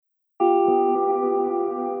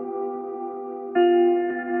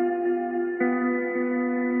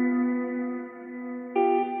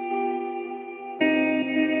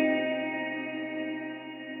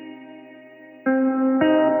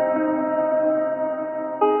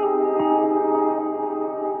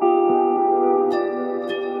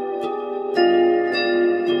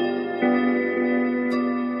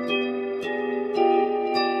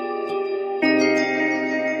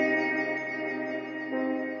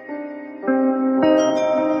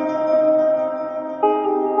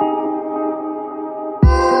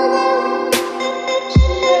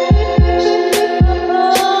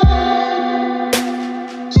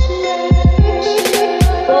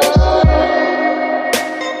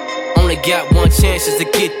got one chance just to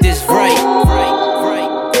get this right.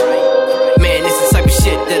 Man, it's the type of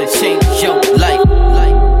shit that'll change your life.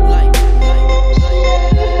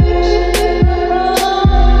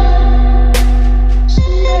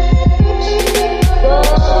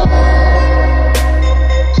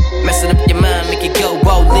 Messing up your mind, make it go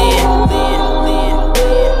all in.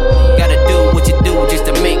 Gotta do what you do just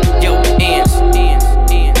to make your ends.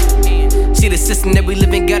 See, the system that we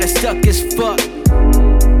live in got us stuck as fuck.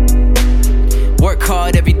 Work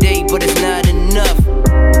hard every day, but it's not enough.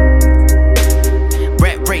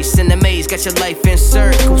 Rat race in the maze, got your life in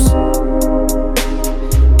circles.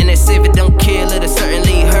 And they say if it don't kill, it'll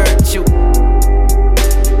certainly hurt you.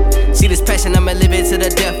 See this passion, I'ma live it to the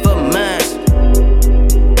death of mine.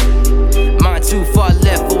 Mine too far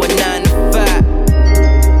left for a 9 to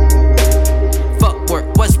 5. Fuck work,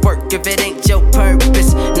 what's work if it ain't your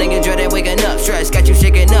purpose? Nigga dreaded waking up, stress got you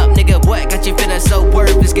shaking up. Nigga what, got you feeling so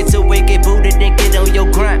worthless. Get to it, get booted, then get on your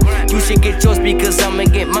grind. You should get yours because I'ma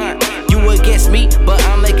get mine. You against me, but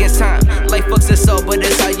I'm against time. Life fucks us all, but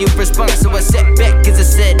that's how you respond. So a setback is a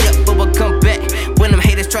setup for a comeback. When them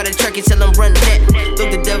haters try to track you, tell them run that.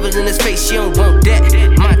 Look the devil in his face, you don't want that.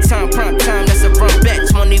 My time, prime time, that's a run back.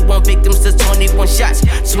 21 victims to 21 shots.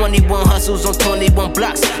 21 hustles on 21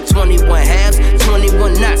 blocks. 21 halves,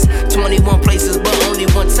 21 knots. 21 places, but only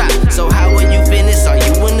one top. So how are you finished? Are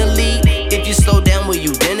you